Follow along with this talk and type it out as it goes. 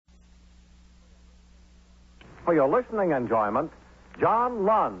for your listening enjoyment, John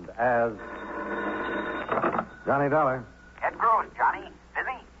Lund as Johnny Dollar. Ed Gross, Johnny.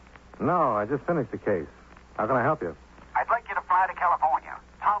 Busy? No, I just finished the case. How can I help you? I'd like you to fly to California,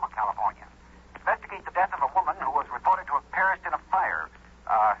 Palma, California. Investigate the death of a woman who was reported to have perished in a fire.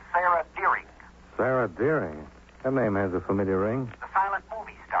 Sarah Deering. Sarah Deering? That name has a familiar ring. The silent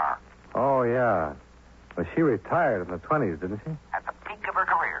movie star. Oh, yeah. Well, she retired in the 20s, didn't she? At the peak of her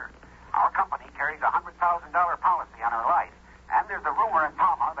career. Our company carries a $100,000 policy on her life, and there's a rumor in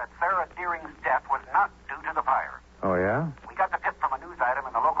Palma that Sarah Deering's death was not due to the fire. Oh, yeah? We got the tip from a news item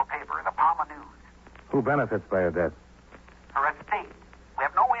in the local paper, the Palma News. Who benefits by her death? Her estate. We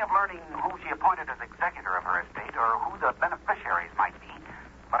have no way of learning who she appointed as executor of her estate or who the beneficiaries might be,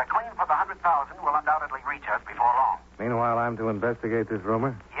 but a claim for the $100,000 will undoubtedly reach us before long. Meanwhile, I'm to investigate this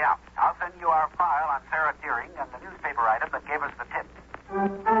rumor? Yeah. I'll send you our file on Sarah Deering and the newspaper item that gave us the tip.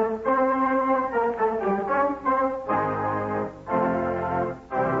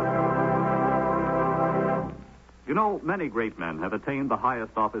 You know, many great men have attained the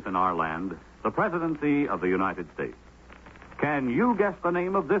highest office in our land, the presidency of the United States. Can you guess the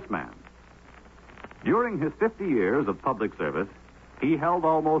name of this man? During his 50 years of public service, he held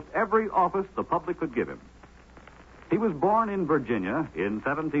almost every office the public could give him. He was born in Virginia in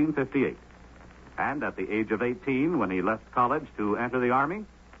 1758. And at the age of 18, when he left college to enter the Army,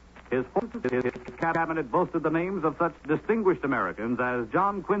 his cabinet boasted the names of such distinguished Americans as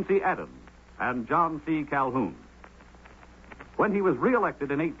John Quincy Adams and John C. Calhoun. When he was reelected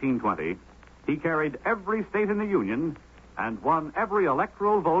in 1820, he carried every state in the Union and won every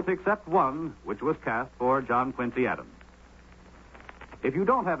electoral vote except one, which was cast for John Quincy Adams. If you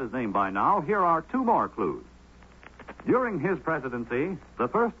don't have his name by now, here are two more clues. During his presidency, the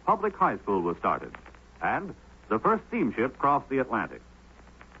first public high school was started, and the first steamship crossed the Atlantic.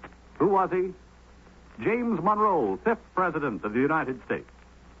 Who was he? James Monroe, 5th President of the United States.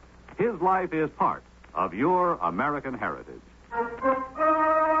 His life is part of your American heritage.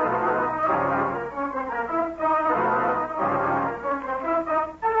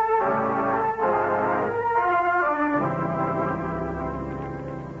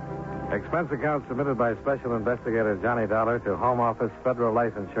 Expense account submitted by Special Investigator Johnny Dollar to Home Office Federal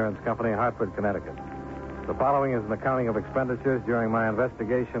Life Insurance Company, Hartford, Connecticut. The following is an accounting of expenditures during my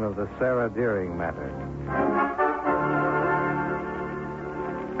investigation of the Sarah Deering matter.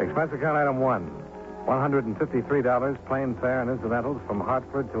 Expense account item 1, $153 plane fare and incidentals from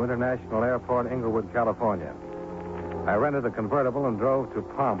Hartford to International Airport, Inglewood, California. I rented a convertible and drove to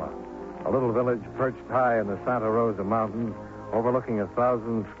Palma, a little village perched high in the Santa Rosa Mountains, overlooking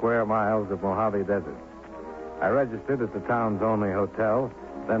 1,000 square miles of Mojave Desert. I registered at the town's only hotel,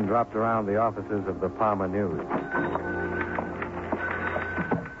 then dropped around the offices of the Palma News.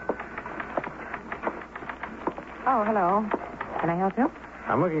 Oh, hello. Can I help you?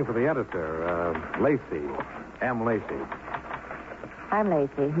 I'm looking for the editor, Lacey. M. Lacey. I'm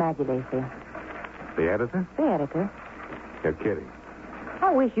Lacey, Maggie Lacey. The editor? The editor. You're kidding.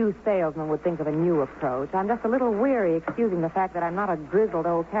 I wish you salesmen would think of a new approach. I'm just a little weary excusing the fact that I'm not a grizzled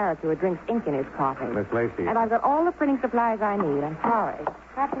old character who drinks ink in his coffee. Miss Lacey. And I've got all the printing supplies I need. I'm sorry.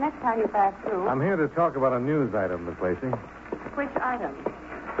 Perhaps next time you pass through. I'm here to talk about a news item, Miss Lacey. Which item?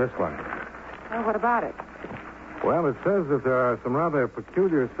 This one. Well, what about it? Well, it says that there are some rather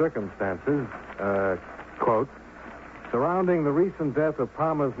peculiar circumstances, quote, surrounding the recent death of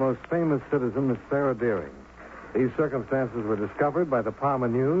Palma's most famous citizen, Miss Sarah Deering. These circumstances were discovered by the Palma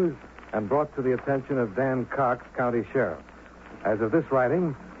News and brought to the attention of Dan Cox, County Sheriff. As of this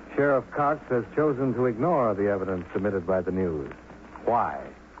writing, Sheriff Cox has chosen to ignore the evidence submitted by the news. Why?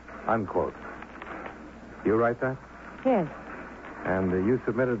 Unquote. You write that? Yes. And you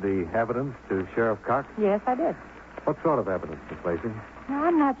submitted the evidence to Sheriff Cox? Yes, I did. What sort of evidence, Miss Lacey? Now,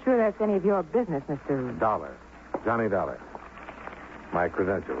 I'm not sure that's any of your business, Mr. Dollar. Johnny Dollar. My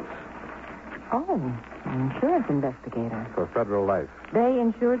credentials. Oh, insurance investigator. For federal life. They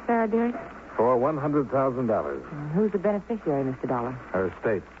insured Sarah Deering? For $100,000. Who's the beneficiary, Mr. Dollar? Her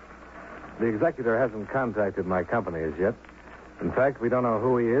estate. The executor hasn't contacted my company as yet. In fact, we don't know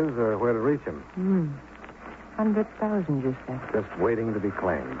who he is or where to reach him. 100,000, you said. Just waiting to be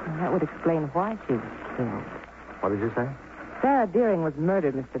claimed. Well, that would explain why she was killed. What did you say? Sarah Deering was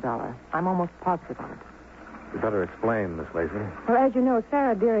murdered, Mr. Dollar. I'm almost positive of it. You better explain, Miss Lacey. Well, as you know,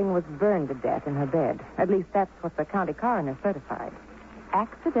 Sarah Deering was burned to death in her bed. At least that's what the county coroner certified.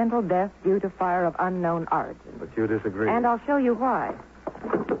 Accidental death due to fire of unknown origin. But you disagree. And I'll show you why.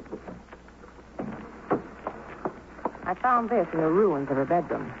 I found this in the ruins of her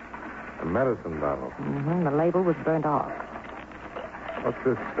bedroom. A medicine bottle. The label was burnt off. What's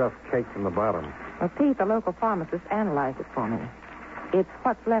this stuff caked in the bottom? Well, Pete, the local pharmacist, analyzed it for me. It's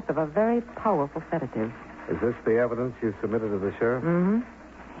what's left of a very powerful sedative. Is this the evidence you submitted to the sheriff? Mm-hmm.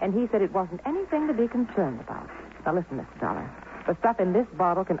 And he said it wasn't anything to be concerned about. Now, listen, Mr. Dollar. The stuff in this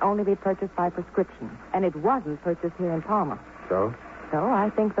bottle can only be purchased by prescription. And it wasn't purchased here in Palma. So? So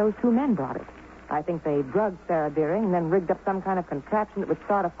I think those two men brought it. I think they drugged Sarah Deering and then rigged up some kind of contraption that would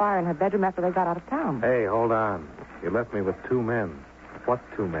start a fire in her bedroom after they got out of town. Hey, hold on. You left me with two men. What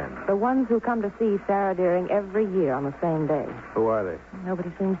two men? The ones who come to see Sarah Deering every year on the same day. Who are they?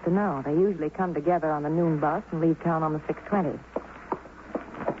 Nobody seems to know. They usually come together on the noon bus and leave town on the 6:20.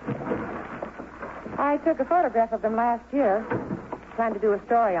 I took a photograph of them last year. Trying to do a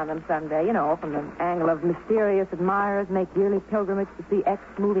story on them someday, you know, from the angle of mysterious admirers make yearly pilgrimage to see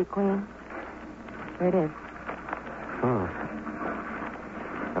ex-movie queen. Here it is.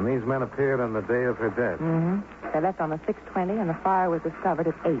 And these men appeared on the day of her death. Mm-hmm. They left on the 6:20, and the fire was discovered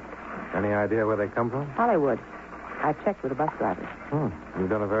at 8. Any idea where they come from? Hollywood. I checked with the bus drivers. You've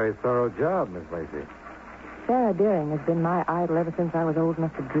done a very thorough job, Miss Lacey. Sarah Deering has been my idol ever since I was old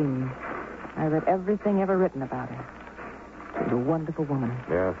enough to dream. I read everything ever written about her. She was a wonderful woman.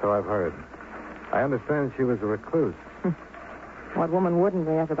 Yeah, so I've heard. I understand she was a recluse. What woman wouldn't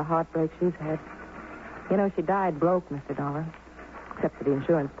be after the heartbreak she's had? You know, she died broke, Mr. Dollar. Except for the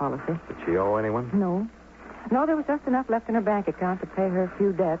insurance policy. Did she owe anyone? No. No, there was just enough left in her bank account to pay her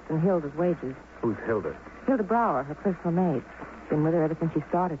few debts and Hilda's wages. Who's Hilda? Hilda Brower, her personal maid. Been with her ever since she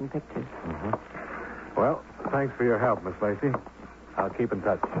started in pictures. Mm-hmm. Well, thanks for your help, Miss Lacey. I'll keep in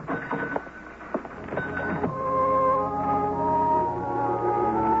touch.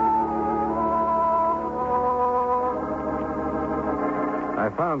 I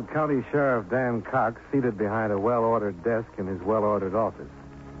found County Sheriff Dan Cox seated behind a well-ordered desk in his well-ordered office.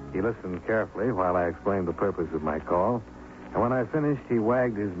 He listened carefully while I explained the purpose of my call. And when I finished, he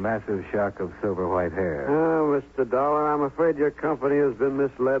wagged his massive shock of silver-white hair. Oh, Mr. Dollar, I'm afraid your company has been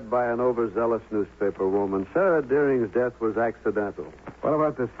misled by an overzealous newspaper woman. Sarah Deering's death was accidental. What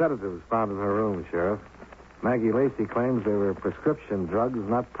about the sedatives found in her room, Sheriff? Maggie Lacey claims they were prescription drugs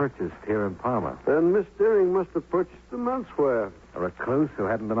not purchased here in Palma. Then Miss Deering must have purchased them elsewhere. A recluse who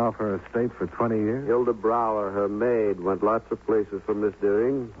hadn't been off her estate for 20 years? Hilda Brower, her maid, went lots of places for Miss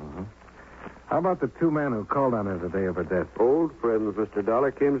Deering. Mm-hmm. How about the two men who called on her the day of her death? Old friends, Mr.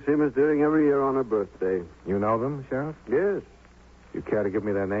 Dollar, came to see Miss Deering every year on her birthday. You know them, Sheriff? Yes. You care to give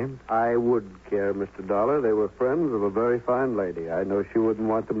me their names? I would care, Mr. Dollar. They were friends of a very fine lady. I know she wouldn't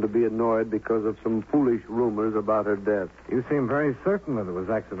want them to be annoyed because of some foolish rumors about her death. You seem very certain that it was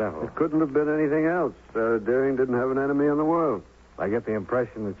accidental. It couldn't have been anything else. Sarah Deering didn't have an enemy in the world. I get the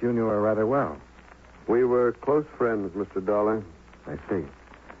impression that you knew her rather well. We were close friends, Mr. Dollar. I see.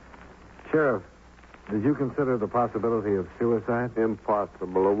 Sheriff, did you consider the possibility of suicide?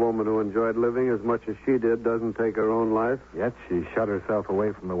 Impossible. A woman who enjoyed living as much as she did doesn't take her own life. Yet she shut herself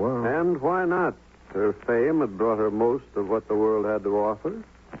away from the world. And why not? Her fame had brought her most of what the world had to offer.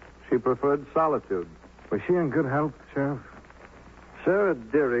 She preferred solitude. Was she in good health, Sheriff? Sarah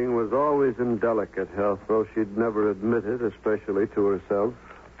Deering was always in delicate health, though she'd never admit it, especially to herself.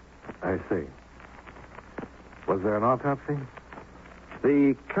 I see. Was there an autopsy?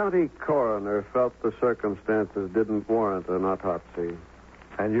 The county coroner felt the circumstances didn't warrant an autopsy.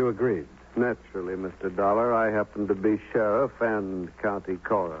 And you agreed? Naturally, Mr. Dollar. I happen to be sheriff and county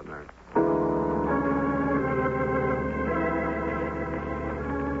coroner.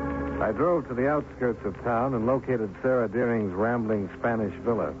 I drove to the outskirts of town and located Sarah Deering's rambling Spanish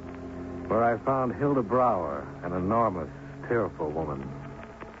villa, where I found Hilda Brower, an enormous, tearful woman.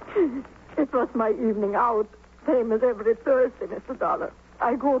 It was my evening out. Same as every Thursday, Mr. Dollar.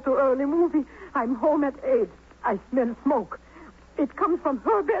 I go to early movie. I'm home at 8. I smell smoke. It comes from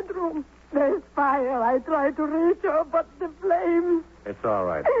her bedroom. There's fire. I try to reach her, but the flames... It's all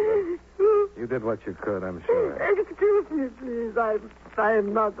right. You did what you could, I'm sure. Excuse me, please.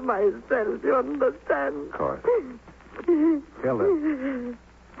 I'm not myself, you understand? Of course. Hilda,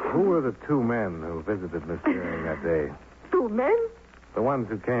 who were the two men who visited Miss Deering that day? Two men? The ones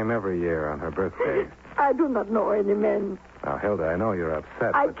who came every year on her birthday. I do not know any men. Now, Hilda, I know you're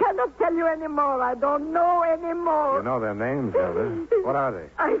upset, I but cannot tell you any more. I don't know any more. you know their names, Hilda. What are they?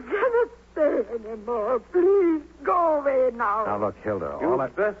 I cannot say any more. Please, go away now. Now, look, Hilda, You all I...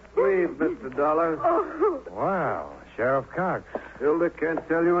 best leave, Mr. Dollar. Oh. Wow, Sheriff Cox. Hilda can't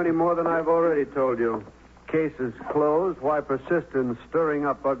tell you any more than I've already told you. Case is closed. Why persist in stirring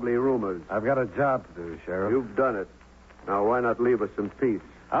up ugly rumors? I've got a job to do, Sheriff. You've done it. Now, why not leave us in peace?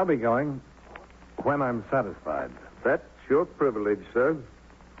 I'll be going when I'm satisfied. That's your privilege, sir.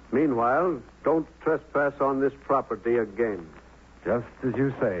 Meanwhile, don't trespass on this property again. Just as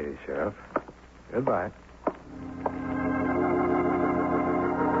you say, Sheriff. Goodbye.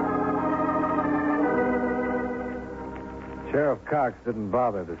 Sheriff Cox didn't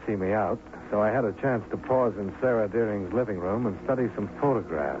bother to see me out, so I had a chance to pause in Sarah Deering's living room and study some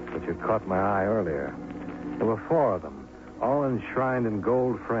photographs which had caught my eye earlier. There were 4 of them, all enshrined in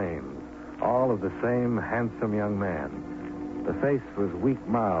gold frames, all of the same handsome young man. The face was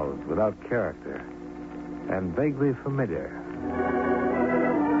weak-mouthed, without character, and vaguely familiar.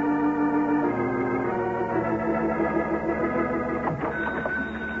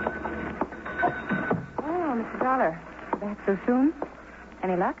 Oh, Mr. Dollar. Back so soon?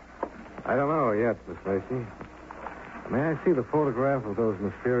 Any luck? I don't know yet, Miss Lacey. May I see the photograph of those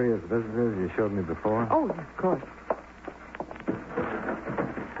mysterious visitors you showed me before? Oh, of course.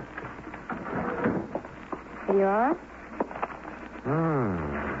 Here you are.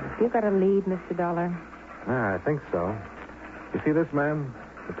 You got a lead, Mr. Dollar. I think so. You see this man?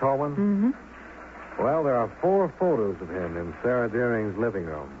 The tall one? Mm-hmm. Well, there are 4 photos of him in Sarah Deering's living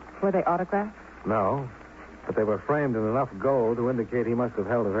room. Were they autographed? No, but they were framed in enough gold to indicate he must have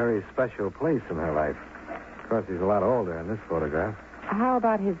held a very special place in her life. Of course, he's a lot older in this photograph. How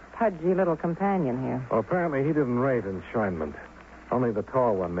about his pudgy little companion here? Well, apparently he didn't rate enshrinement. Only the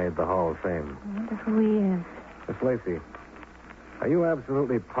tall one made the Hall of Fame. I wonder who he is. Miss Lacey, are you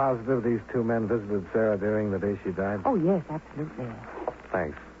absolutely positive these 2 men visited Sarah Deering the day she died? Oh, yes, absolutely.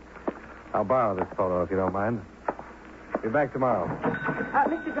 Thanks. I'll borrow this photo if you don't mind. Be back tomorrow.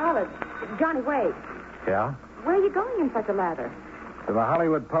 Mr. Dollar, Johnny, wait. Yeah? Where are you going in such a ladder? To the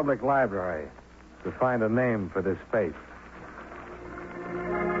Hollywood Public Library to find a name for this face.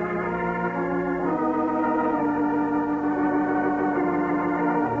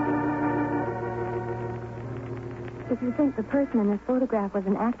 If you think the person in this photograph was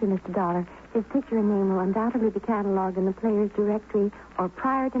an actor, Mr. Dollar, his picture and name will undoubtedly be cataloged in the Players Directory or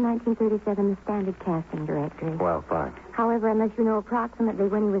prior to 1937, the Standard Casting Directory. Well, fine. However, unless you know approximately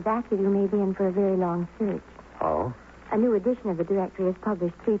when he was active, you may be in for a very long search. Oh? A new edition of the directory is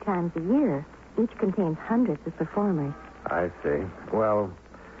published 3 times a year. Each contains hundreds of performers. I see. Well,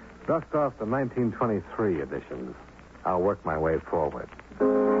 dust off the 1923 editions. I'll work my way forward.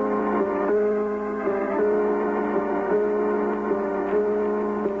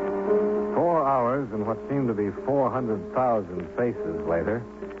 4 hours and what seemed to be 400,000 faces later,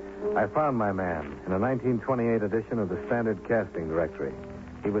 I found my man in a 1928 edition of the Standard Casting Directory.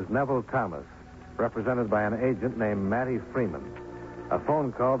 He was Neville Thomas, represented by an agent named Mattie Freeman. A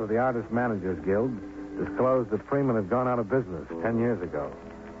phone call to the Artist Managers Guild disclosed that Freeman had gone out of business 10 years ago.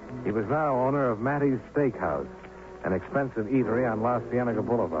 He was now owner of Mattie's Steakhouse, an expensive eatery on La Cienega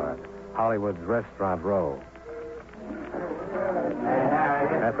Boulevard, Hollywood's Restaurant Row.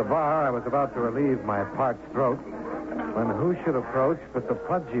 At the bar, I was about to relieve my parched throat when who should approach but the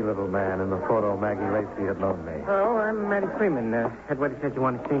pudgy little man in the photo Maggie Lacey had loaned me. Oh, I'm Matty Freeman. Edward said you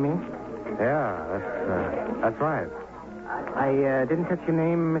want to see me. Yeah, that's right. I didn't catch your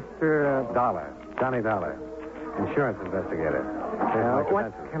name, Mr. Dollar. Johnny Dollar. Insurance investigator. Here's my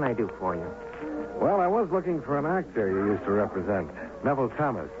What credentials. can I do for you? Well, I was looking for an actor you used to represent, Neville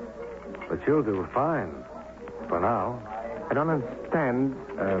Thomas. But you'll do fine. For now. I don't understand.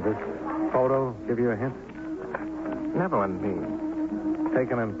 This photo give you a hint? Never me.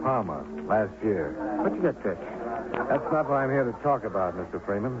 Taken in Palma last year. Where'd you get this? That's not what I'm here to talk about, Mr.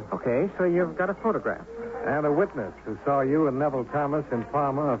 Freeman. Okay, so you've got a photograph. And a witness who saw you and Neville Thomas in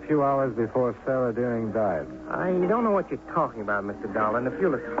Palma a few hours before Sarah Deering died. I don't know what you're talking about, Mr. Dollar, and if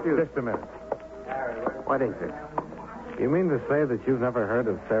you'll excuse... Just a minute. What is it? You mean to say that you've never heard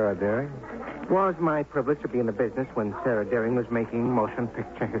of Sarah Deering? It was my privilege to be in the business when Sarah Deering was making motion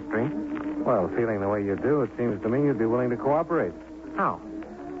picture history. Well, feeling the way you do, it seems to me you'd be willing to cooperate. How?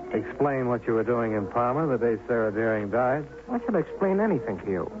 Explain what you were doing in Palma the day Sarah Deering died. Why should I explain anything to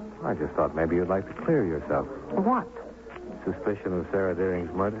you? I just thought maybe you'd like to clear yourself. What? Suspicion of Sarah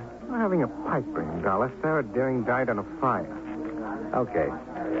Deering's murder? I'm having a pipe dream, Dollar. Sarah Deering died on a fire. Okay.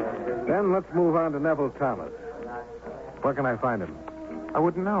 Then let's move on to Neville Thomas. Where can I find him? I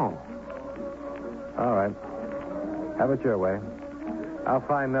wouldn't know. All right. Have it your way. I'll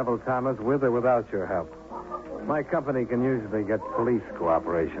find Neville Thomas with or without your help. My company can usually get police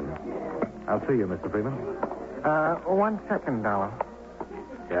cooperation. I'll see you, Mr. Freeman. 1 second, Dollar.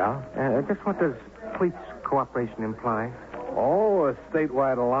 Yeah? Just what does police cooperation imply? Oh, a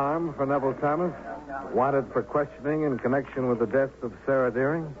statewide alarm for Neville Thomas? Wanted for questioning in connection with the death of Sarah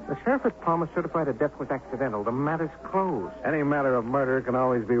Deering? The sheriff at Palmer certified the death was accidental. The matter's closed. Any matter of murder can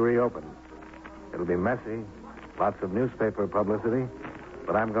always be reopened. It'll be messy, lots of newspaper publicity,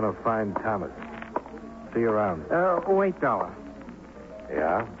 but I'm going to find Thomas. See you around. Wait, Dollar.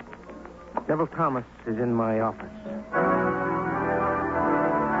 Yeah? Neville Thomas is in my office.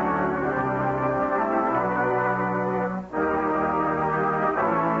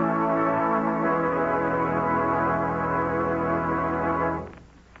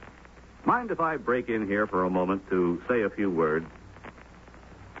 Mind if I break in here for a moment to say a few words?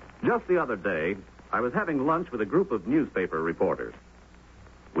 Just the other day, I was having lunch with a group of newspaper reporters.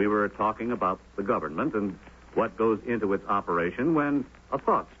 We were talking about the government and what goes into its operation when a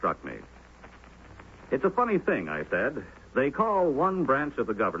thought struck me. It's a funny thing, I said. They call one branch of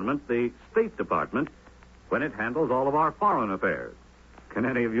the government the State Department when it handles all of our foreign affairs. Can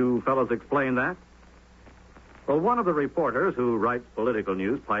any of you fellows explain that? Well, one of the reporters who writes political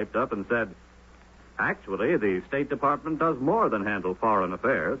news piped up and said, actually, the State Department does more than handle foreign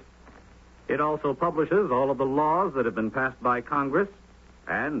affairs. It also publishes all of the laws that have been passed by Congress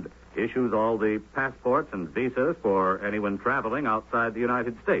and issues all the passports and visas for anyone traveling outside the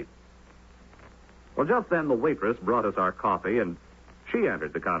United States. Well, just then the waitress brought us our coffee, and she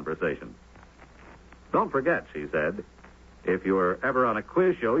entered the conversation. Don't forget, she said, if you're ever on a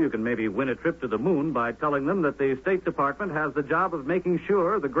quiz show, you can maybe win a trip to the moon by telling them that the State Department has the job of making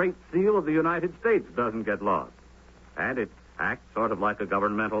sure the Great Seal of the United States doesn't get lost. And it acts sort of like a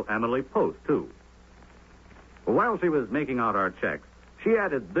governmental Emily Post, too. While she was making out our checks, she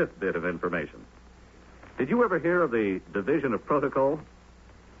added this bit of information. Did you ever hear of the Division of Protocol?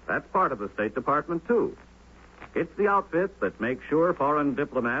 That's part of the State Department, too. It's the outfit that makes sure foreign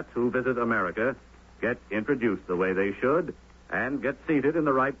diplomats who visit America get introduced the way they should and get seated in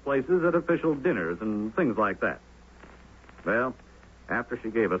the right places at official dinners and things like that. Well, after she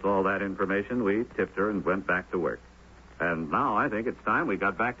gave us all that information, we tipped her and went back to work. And now I think it's time we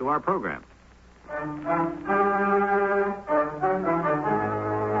got back to our program.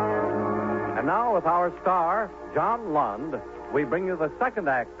 And now, with our star, John Lund, we bring you the second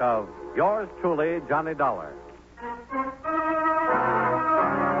act of Yours Truly, Johnny Dollar.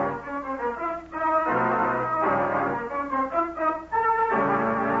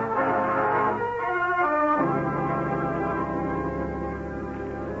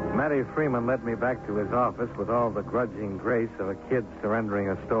 Matty Freeman led me back to his office with all the grudging grace of a kid surrendering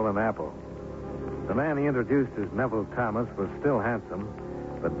a stolen apple. The man he introduced as Neville Thomas was still handsome,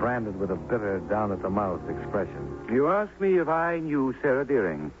 but branded with a bitter, down-at-the-mouth expression. You asked me if I knew Sarah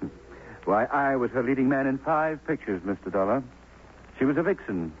Deering. Why, I was her leading man in 5 pictures, Mr. Dollar. She was a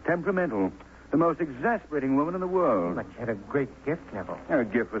vixen, temperamental, the most exasperating woman in the world. But she had a great gift, Neville. A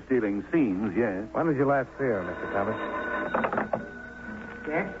gift for stealing scenes, yes. When did you last see her, Mr. Thomas?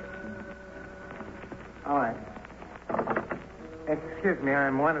 Yes? All right. Excuse me,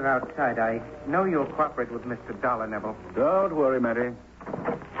 I'm wanted outside. I know you'll cooperate with Mr. Dollar, Neville. Don't worry, Matty.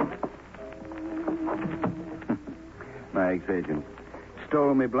 My ex-agent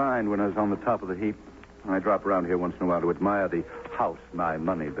stole me blind when I was on the top of the heap. I drop around here once in a while to admire the house my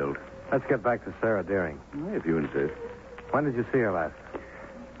money built. Let's get back to Sarah Deering. If you insist. When did you see her last?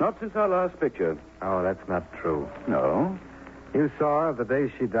 Not since our last picture. Oh, that's not true. No. You saw her the day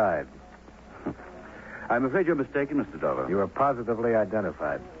she died. I'm afraid you're mistaken, Mr. Dollar. You were positively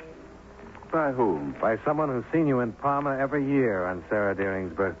identified. By whom? By someone who's seen you in Palma every year on Sarah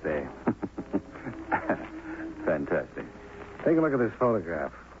Deering's birthday. Fantastic. Take a look at this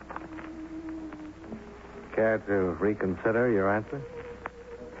photograph. Care to reconsider your answer?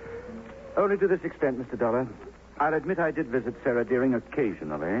 Only to this extent, Mr. Dollar. I'll admit I did visit Sarah Deering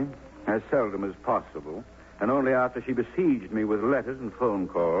occasionally, as seldom as possible, and only after she besieged me with letters and phone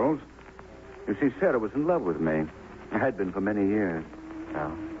calls. You see, Sarah was in love with me. Had been for many years.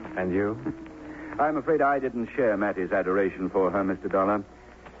 Oh. And you? I'm afraid I didn't share Mattie's adoration for her, Mr. Dollar.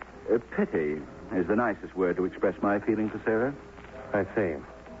 Pity is the nicest word to express my feeling for Sarah. I see.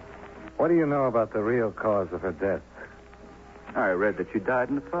 What do you know about the real cause of her death? I read that she died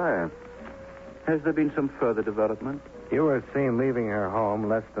in a fire. Has there been some further development? You were seen leaving her home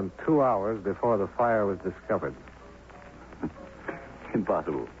less than 2 hours before the fire was discovered.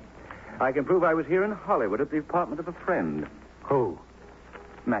 Impossible. I can prove I was here in Hollywood at the apartment of a friend. Who?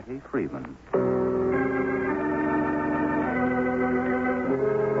 Matty Freeman.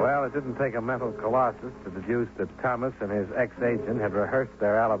 Well, it didn't take a mental colossus to deduce that Thomas and his ex-agent had rehearsed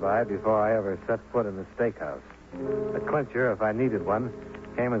their alibi before I ever set foot in the steakhouse. The clincher, if I needed one,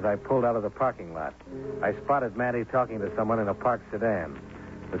 came as I pulled out of the parking lot. I spotted Matty talking to someone in a parked sedan.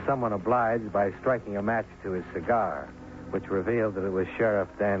 The someone obliged by striking a match to his cigar, which revealed that it was Sheriff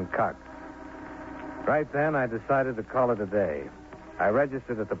Dan Cox. Right then, I decided to call it a day. I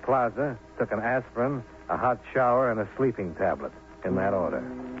registered at the plaza, took an aspirin, a hot shower, and a sleeping tablet, in that order.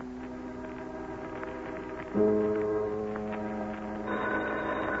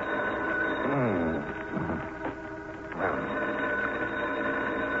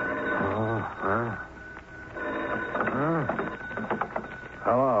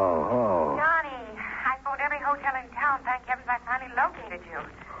 located you.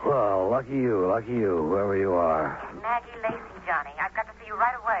 Well, lucky you, whoever you are. Maggie Lacey, Johnny. I've got to see you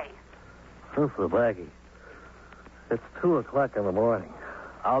right away. Who's for Maggie? It's 2:00 in the morning.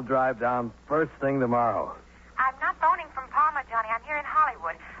 I'll drive down first thing tomorrow. I'm not phoning from Palma, Johnny. I'm here in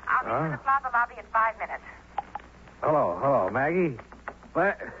Hollywood. I'll be in the plaza lobby in 5 minutes. Hello, Maggie.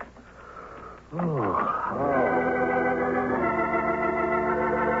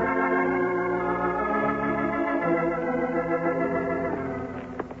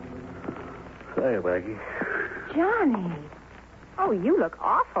 Say, Maggie. Johnny. Oh, you look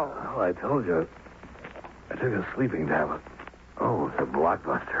awful. Oh, I told you. I took a sleeping tablet. Oh, it's a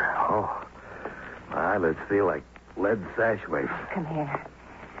blockbuster. Oh, my eyelids feel like lead sash weights. Come here.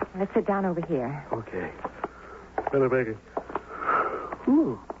 Let's sit down over here. Okay. Hello, Maggie.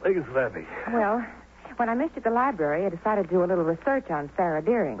 Ooh, legs happy. Well, when I missed you at the library, I decided to do a little research on Sarah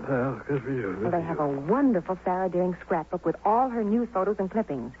Deering. Well, good for you. Well, they have a wonderful Sarah Deering scrapbook with all her news photos and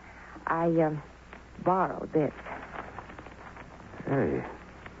clippings. I borrowed this. Hey,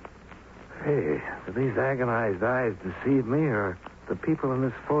 do these agonized eyes deceive me, or the people in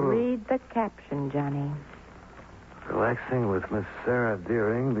this photo... Read the caption, Johnny. Relaxing with Miss Sarah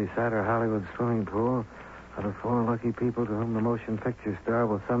Deering beside her Hollywood swimming pool are the 4 lucky people to whom the motion picture star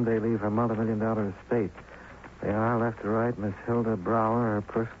will someday leave her multi-million-dollar estate. They are, left to right, Miss Hilda Brower, her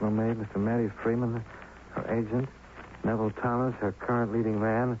personal maid, Mr. Matty Freeman, her agent, Neville Thomas, her current leading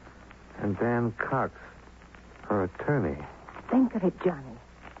man, and Dan Cox, her attorney. Think of it, Johnny.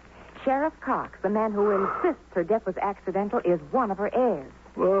 Sheriff Cox, the man who insists her death was accidental, is one of her heirs.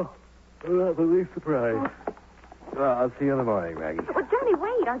 Well, I'm not the least surprised. Well, I'll see you in the morning, Maggie. Well, Johnny,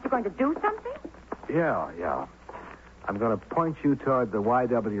 wait. Aren't you going to do something? Yeah. I'm going to point you toward the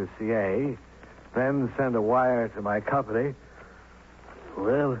YWCA, then send a wire to my company.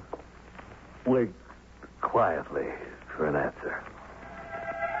 Well, wait quietly for an answer.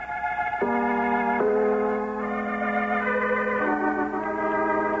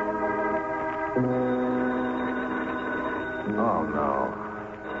 Oh, no.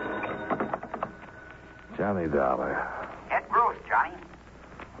 Johnny Dollar. Ed Gross, Johnny.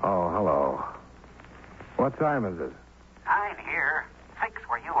 Oh, hello. What time is it? 9 here. 6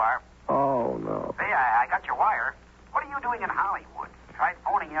 where you are. Oh, no. Say, I got your wire. What are you doing in Hollywood? Tried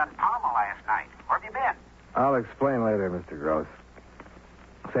phoning you on Palma last night. Where have you been? I'll explain later, Mr. Gross.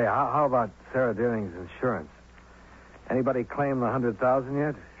 Say, how about Sarah Deering's insurance? Anybody claim the $100,000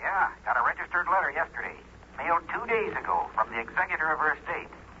 yet? Yeah, got a registered letter yesterday. Mailed 2 days ago from the executor of her estate.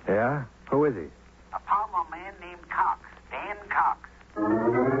 Yeah? Who is he? A Palma man named Cox. Dan Cox.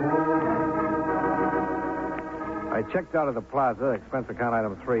 I checked out of the plaza, expense account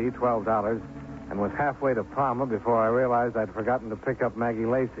item 3, $12, and was halfway to Palma before I realized I'd forgotten to pick up Maggie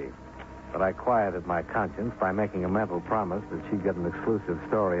Lacey. But I quieted my conscience by making a mental promise that she'd get an exclusive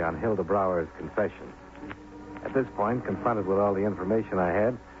story on Hilda Brower's confession. At this point, confronted with all the information I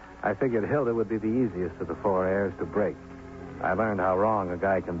had, I figured Hilda would be the easiest of the 4 heirs to break. I learned how wrong a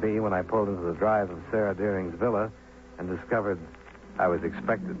guy can be when I pulled into the drive of Sarah Deering's villa and discovered I was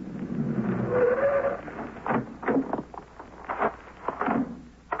expected.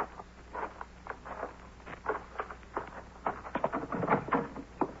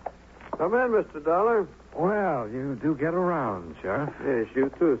 Come in, Mr. Dollar. Well, you do get around, Sheriff. Yes, you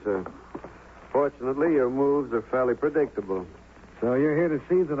too, sir. Fortunately, your moves are fairly predictable. So you're here to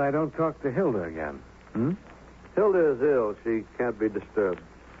see that I don't talk to Hilda again, hmm? Hilda is ill. She can't be disturbed.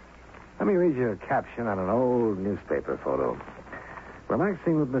 Let me read you a caption on an old newspaper photo.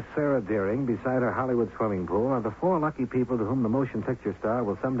 Relaxing with Miss Sarah Deering beside her Hollywood swimming pool are the 4 lucky people to whom the motion picture star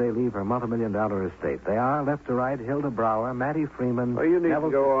will someday leave her multi-million-dollar estate. They are, left to right, Hilda Brower, Matty Freeman... Oh, you need Neville...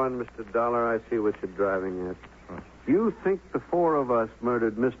 to go on, Mr. Dollar. I see what you're driving at. You think the 4 of us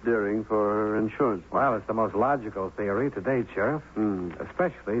murdered Miss Deering for her insurance? Well, it's the most logical theory to date, Sheriff.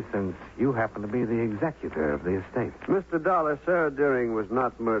 Especially since you happen to be the executor of the estate. Mr. Dollar, Sarah Deering was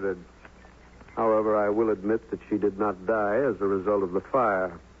not murdered. However, I will admit that she did not die as a result of the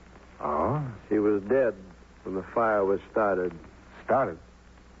fire. Oh? She was dead when the fire was started. Started?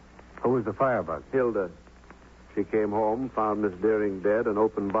 Who was the firebug? Hilda. She came home, found Miss Deering dead, an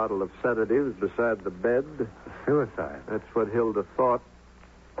open bottle of sedatives beside the bed. Suicide. That's what Hilda thought.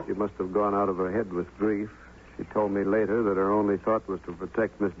 She must have gone out of her head with grief. She told me later that her only thought was to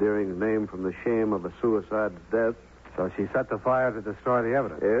protect Miss Deering's name from the shame of a suicide's death. So she set the fire to destroy the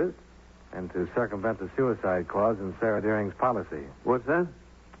evidence? Yes? And to circumvent the suicide clause in Sarah Deering's policy. What's that?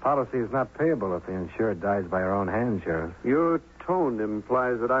 Policy is not payable if the insured dies by her own hand, Sheriff. Your tone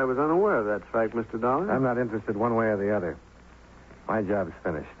implies that I was unaware of that fact, Mr. Dollar. I'm not interested one way or the other. My job's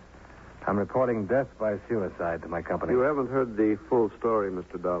finished. I'm reporting death by suicide to my company. You haven't heard the full story,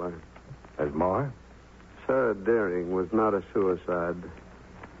 Mr. Dollar. There's more? Sarah Deering was not a suicide.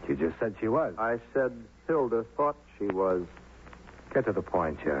 You just said she was. I said Hilda thought she was. Get to the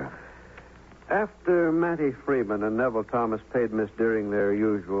point, Sheriff. After Mattie Freeman and Neville Thomas paid Miss Deering their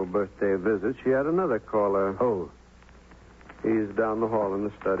usual birthday visit, she had another caller. Who? He's down the hall in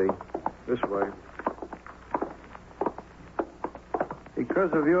the study. This way.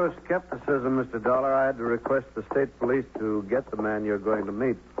 Because of your skepticism, Mr. Dollar, I had to request the state police to get the man you're going to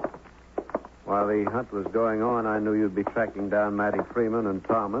meet. While the hunt was going on, I knew you'd be tracking down Mattie Freeman and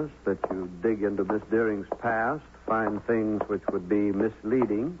Thomas, that you'd dig into Miss Deering's past, find things which would be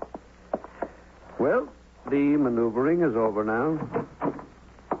misleading. Well, the maneuvering is over now.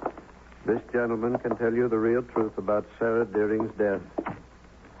 This gentleman can tell you the real truth about Sarah Deering's death.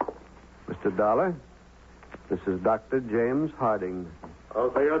 Mr. Dollar, this is Dr. James Harding. Oh,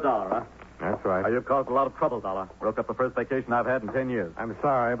 so you're Dollar, huh? That's right. You've caused a lot of trouble, Dollar. Broke up the first vacation I've had in 10 years. I'm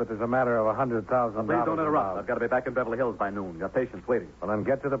sorry, but there's a matter of $100,000. Please don't interrupt. I've got to be back in Beverly Hills by noon. Got patients waiting. Well, then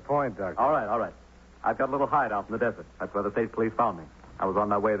get to the point, Doctor. All right. I've got a little hideout in the desert. That's where the state police found me. I was on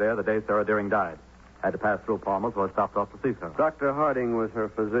my way there the day Sarah Deering died. I had to pass through Palmer, so I stopped off to see her. Dr. Harding was her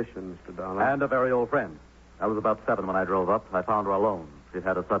physician, Mr. Dollar. And a very old friend. I was about 7 when I drove up. I found her alone. She'd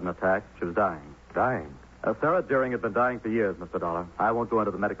had a sudden attack. She was dying. Dying? Sarah Deering had been dying for years, Mr. Dollar. I won't go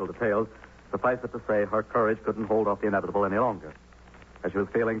into the medical details. Suffice it to say, her courage couldn't hold off the inevitable any longer. As she was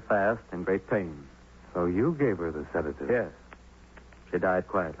feeling fast, in great pain. So you gave her the sedative? Yes. She died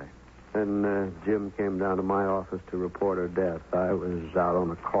quietly. And Jim came down to my office to report her death. I was out on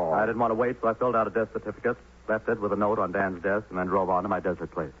a call. I didn't want to wait, so I filled out a death certificate, left it with a note on Dan's desk, and then drove on to my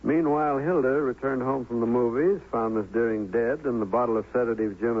desert place. Meanwhile, Hilda returned home from the movies, found Miss Deering dead, and the bottle of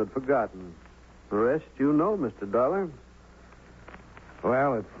sedative Jim had forgotten. The rest you know, Mr. Dollar.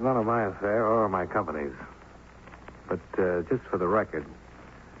 Well, it's none of my affair or my company's. But just for the record,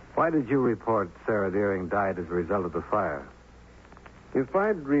 why did you report Sarah Deering died as a result of the fire? If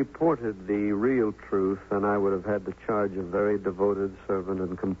I'd reported the real truth, then I would have had to charge a very devoted servant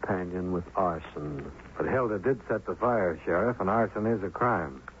and companion with arson. But Hilda did set the fire, Sheriff, and arson is a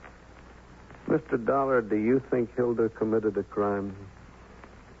crime. Mr. Dollar, do you think Hilda committed a crime?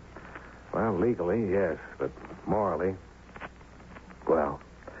 Well, legally, yes, but morally, well,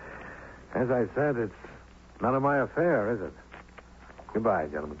 as I said, it's none of my affair, is it? Goodbye,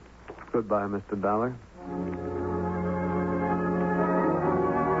 gentlemen. Goodbye, Mr. Dollar.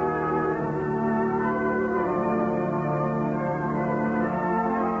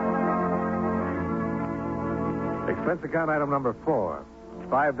 Expense account item number 4.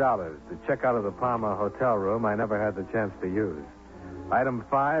 $5 to check out of the Palma hotel room I never had the chance to use. Item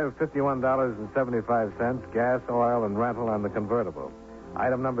 5, $51.75, gas, oil, and rental on the convertible.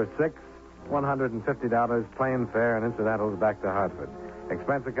 Item number 6, $150, plane fare and incidentals back to Hartford.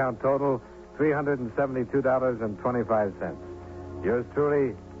 Expense account total, $372.25. Yours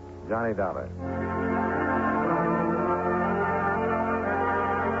truly, Johnny Dollar.